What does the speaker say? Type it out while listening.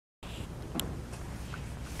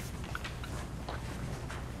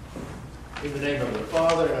In the name of the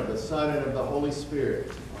Father, and of the Son, and of the Holy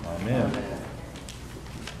Spirit. Amen. Amen.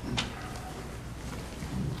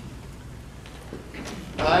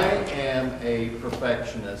 I am a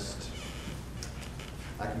perfectionist.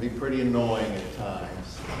 I can be pretty annoying at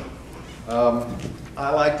times. I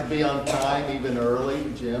like to be on time, even early.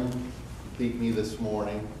 Jim beat me this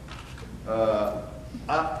morning. Also,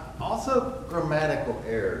 grammatical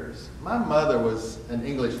errors. My mother was an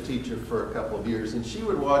English teacher for a couple of years, and she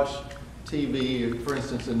would watch TV, for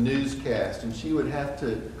instance, a newscast, and she would have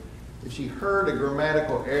to, if she heard a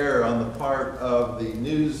grammatical error on the part of the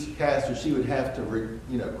newscaster, she would have to,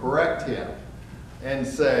 correct him and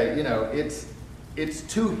say, it's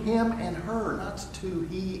to him and her, not to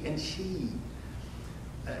he and she.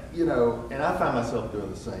 And I find myself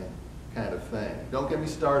doing the same kind of thing. Don't get me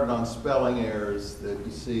started on spelling errors that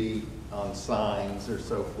you see on signs or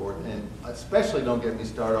so forth, and especially don't get me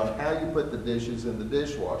started on how you put the dishes in the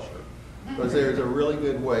dishwasher, because there's a really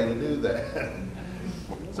good way to do that.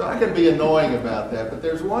 So I can be annoying about that, but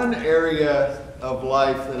there's one area of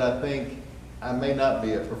life that I think I may not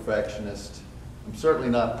be a perfectionist. I'm certainly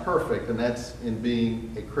not perfect, and that's in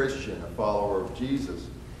being a Christian, a follower of Jesus.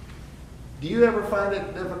 Do you ever find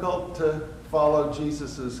it difficult to follow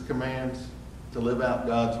Jesus' commands, to live out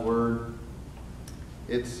God's word?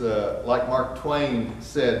 It's like Mark Twain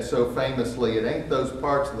said so famously, it ain't those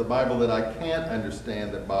parts of the Bible that I can't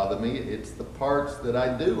understand that bother me, it's the parts that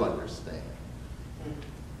I do understand.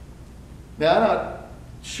 Now, I'm not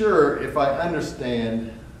sure if I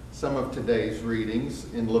understand some of today's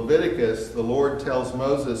readings. In Leviticus, the Lord tells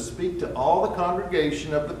Moses, "Speak to all the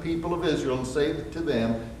congregation of the people of Israel and say to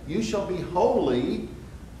them, you shall be holy,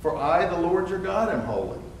 for I, the Lord your God, am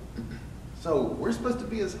holy." So we're supposed to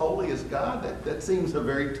be as holy as God? That seems a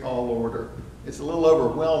very tall order. It's a little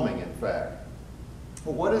overwhelming, in fact.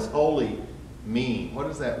 Well, what does holy mean? What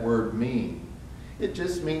does that word mean? It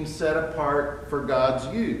just means set apart for God's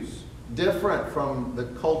use. Different from the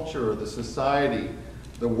culture, the society,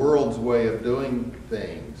 the world's way of doing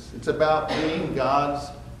things. It's about being God's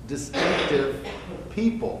distinctive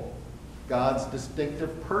people, God's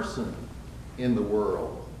distinctive person in the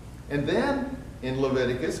world. And then in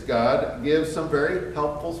Leviticus, God gives some very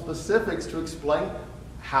helpful specifics to explain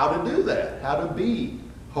how to do that, how to be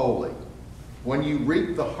holy. When you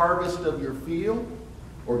reap the harvest of your field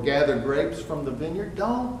or gather grapes from the vineyard,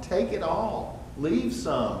 don't take it all. Leave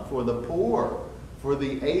some for the poor, for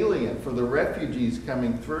the alien, for the refugees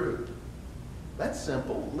coming through. That's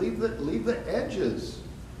simple. Leave the edges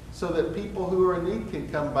so that people who are in need can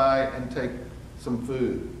come by and take some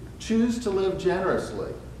food. Choose to live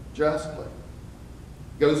generously, justly.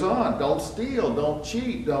 Goes on, don't steal, don't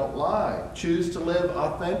cheat, don't lie. Choose to live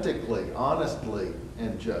authentically, honestly,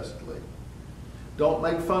 and justly. Don't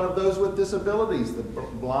make fun of those with disabilities, the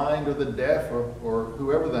blind or the deaf or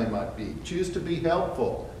whoever they might be. Choose to be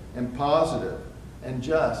helpful and positive and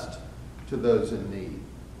just to those in need.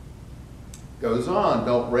 Goes on,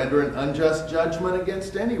 don't render an unjust judgment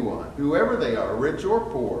against anyone, whoever they are, rich or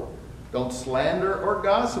poor. Don't slander or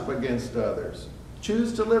gossip against others.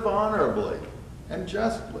 Choose to live honorably and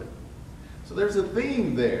justly. So there's a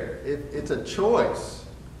theme there. It's a choice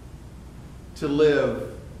to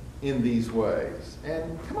live in these ways.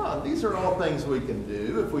 And come on, these are all things we can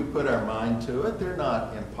do if we put our mind to it. They're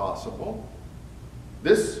not impossible.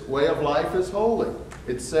 This way of life is holy.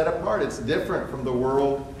 It's set apart. It's different from the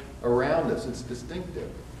world around us. It's distinctive.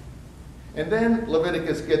 And then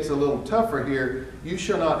Leviticus gets a little tougher here. You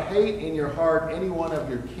shall not hate in your heart any one of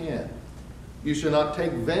your kin. You shall not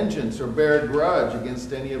take vengeance or bear a grudge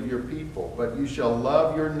against any of your people, but you shall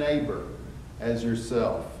love your neighbor as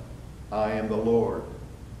yourself. I am the Lord.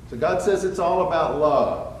 So God says it's all about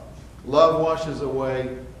love. Love washes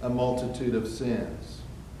away a multitude of sins.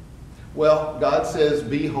 Well, God says,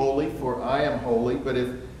 be holy, for I am holy. But if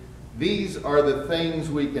these are the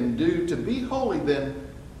things we can do to be holy, then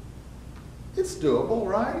it's doable,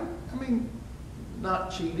 right? I mean,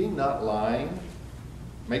 not cheating, not lying,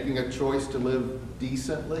 making a choice to live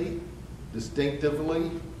decently,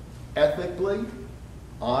 distinctively, ethically,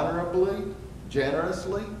 honorably,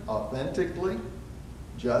 generously, authentically,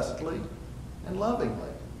 justly, and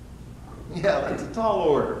lovingly. Yeah, that's a tall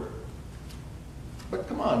order. But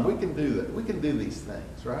come on, we can do that. We can do these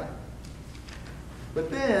things, right?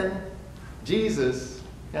 But then Jesus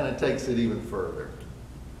kind of takes it even further.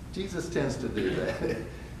 Jesus tends to do that.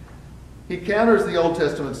 He counters the Old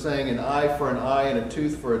Testament saying an eye for an eye and a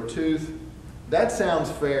tooth for a tooth. That sounds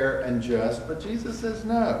fair and just, but Jesus says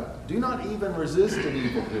no. Do not even resist an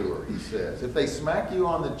evildoer, he says. If they smack you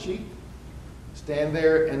on the cheek, stand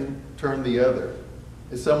there and turn the other.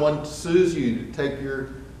 If someone sues you to take your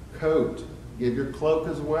coat, give your cloak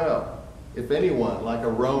as well. If anyone, like a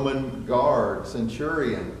Roman guard,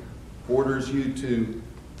 centurion, orders you to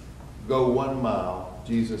go 1 mile,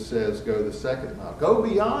 Jesus says, go the 2nd mile. Go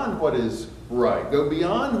beyond what is right. Go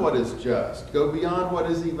beyond what is just. Go beyond what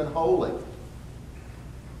is even holy.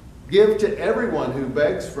 Give to everyone who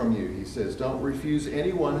begs from you, he says. Don't refuse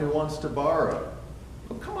anyone who wants to borrow.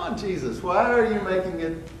 Well, come on, Jesus. Why are you making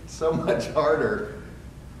it so much harder?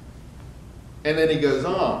 And then he goes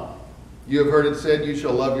on. You have heard it said, you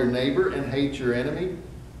shall love your neighbor and hate your enemy,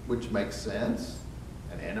 which makes sense.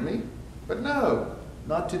 An enemy. But no,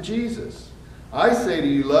 not to Jesus. I say to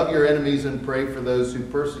you, love your enemies and pray for those who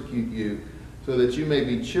persecute you, so that you may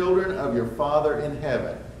be children of your Father in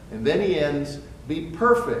heaven. And then he ends, be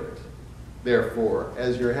perfect, therefore,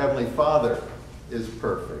 as your heavenly Father is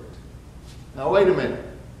perfect. Now wait a minute.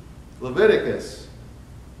 Leviticus,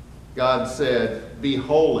 God said, be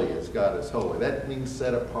holy as God is holy. That means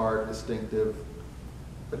set apart, distinctive.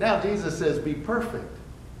 But now Jesus says, be perfect.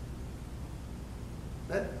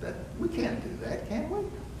 We can't do that, can we?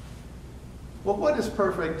 Well, what does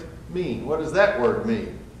perfect mean? What does that word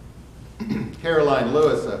mean? Caroline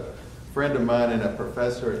Lewis, a friend of mine and a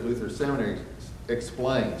professor at Luther Seminary,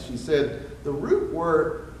 explains. She said the root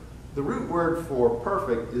word for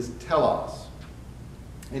perfect is telos.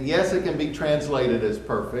 And yes, it can be translated as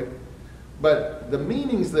perfect, but the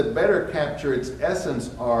meanings that better capture its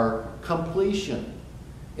essence are completion,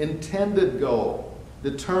 intended goal,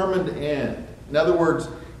 determined end. In other words,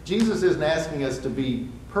 Jesus isn't asking us to be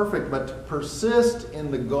perfect, but to persist in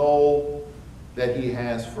the goal that he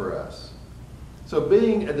has for us. So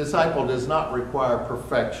being a disciple does not require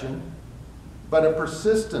perfection, but a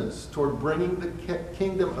persistence toward bringing the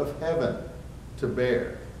kingdom of heaven to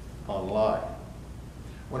bear on life.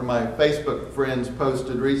 One of my Facebook friends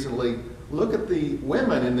posted recently, look at the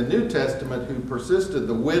women in the New Testament who persisted,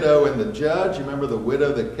 the widow and the judge. You remember the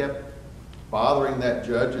widow that kept bothering that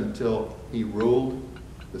judge until he ruled?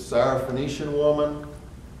 The Syrophoenician woman,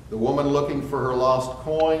 the woman looking for her lost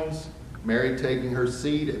coins, Mary taking her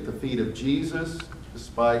seat at the feet of Jesus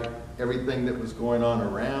despite everything that was going on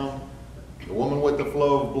around, the woman with the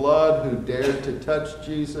flow of blood who dared to touch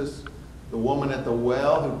Jesus, the woman at the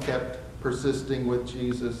well who kept persisting with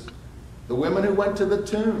Jesus, the women who went to the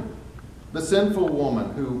tomb, the sinful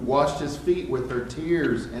woman who washed his feet with her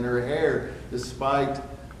tears and her hair despite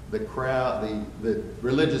the crowd, the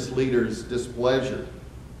religious leaders' displeasure,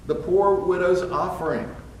 the poor widow's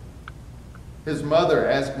offering, his mother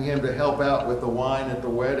asking him to help out with the wine at the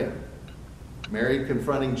wedding, Mary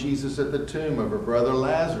confronting Jesus at the tomb of her brother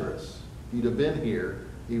Lazarus. If he'd have been here,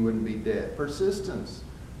 he wouldn't be dead. Persistence,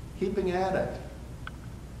 keeping at it.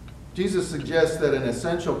 Jesus suggests that an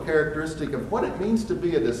essential characteristic of what it means to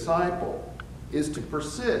be a disciple is to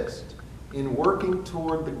persist in working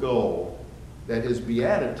toward the goal that his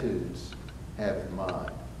Beatitudes have in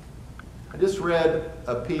mind. I just read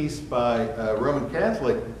a piece by a Roman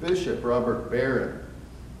Catholic Bishop, Robert Barron,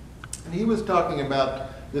 and he was talking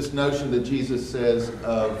about this notion that Jesus says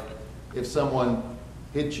of if someone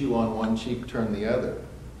hits you on one cheek, turn the other.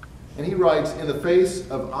 And he writes, in the face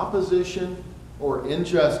of opposition or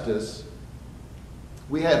injustice,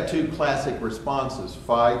 we have two classic responses,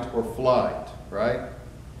 fight or flight, right?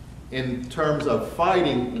 In terms of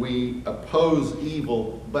fighting, we oppose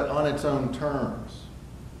evil, but on its own terms.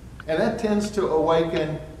 And that tends to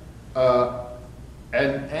awaken an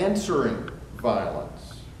answering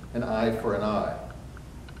violence, an eye for an eye.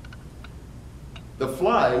 The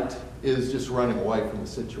flight is just running away from the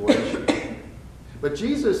situation. But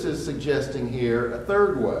Jesus is suggesting here a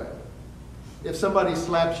third way. If somebody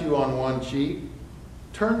slaps you on one cheek,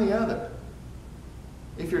 turn the other.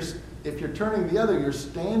 If you're turning the other, you're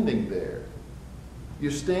standing there.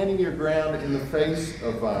 You're standing your ground in the face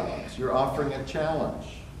of violence. You're offering a challenge.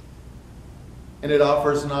 And it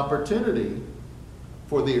offers an opportunity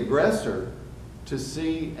for the aggressor to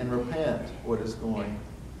see and repent what is going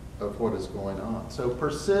on. So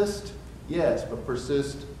persist, yes, but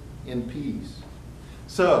persist in peace.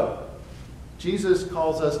 So, Jesus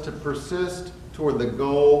calls us to persist toward the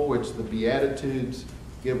goal which the Beatitudes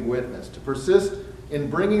give witness, to persist in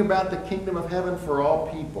bringing about the kingdom of heaven for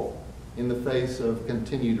all people in the face of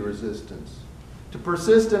continued resistance, to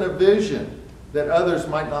persist in a vision that others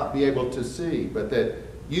might not be able to see, but that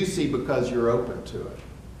you see because you're open to it.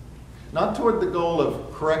 Not toward the goal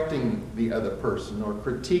of correcting the other person or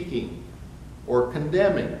critiquing or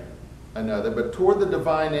condemning another, but toward the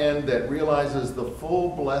divine end that realizes the full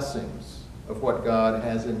blessings of what God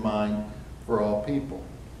has in mind for all people.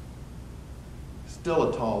 Still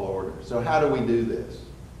a tall order. So how do we do this?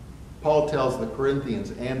 Paul tells the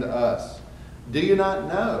Corinthians and us Do you not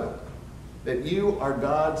know that you are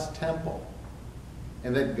God's temple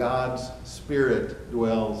and that God's Spirit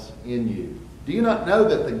dwells in you? Do you not know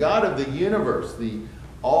that the God of the universe, the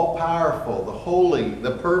all-powerful, the holy,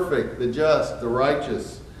 the perfect, the just, the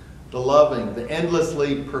righteous, the loving, the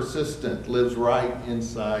endlessly persistent, lives right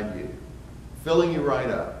inside you, filling you right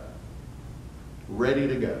up, ready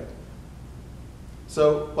to go?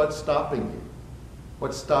 So what's stopping you?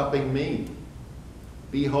 What's stopping me?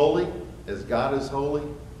 Be holy as God is holy.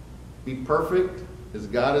 Be perfect as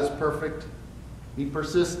God is perfect. Be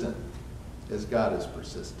persistent as God is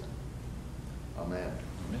persistent. Amen.